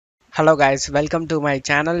Hello guys, welcome to my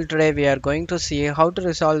channel. Today we are going to see how to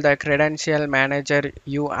resolve the Credential Manager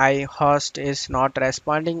UI host is not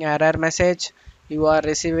responding error message you are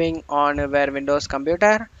receiving on your Windows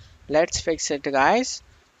computer. Let's fix it guys.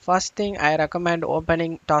 First thing I recommend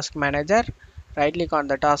opening Task Manager. Right click on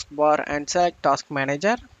the taskbar and select Task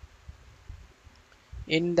Manager.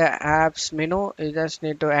 In the apps menu you just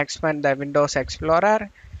need to expand the Windows Explorer.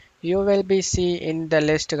 You will be see in the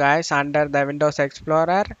list guys under the Windows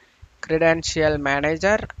Explorer Credential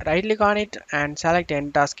Manager. Right click on it and select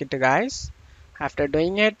End Task It guys. After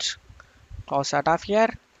doing it, close out of here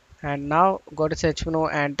and now go to search menu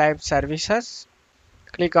and type services.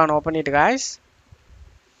 Click on open it guys.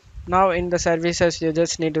 Now in the services you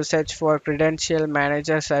just need to search for Credential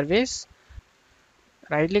Manager service.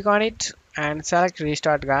 Right click on it and select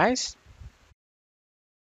restart guys.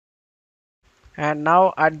 And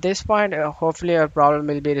now at this point hopefully your problem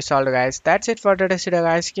will be resolved guys. That's it for today's video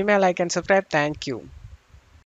guys. Give me a like and subscribe. Thank you.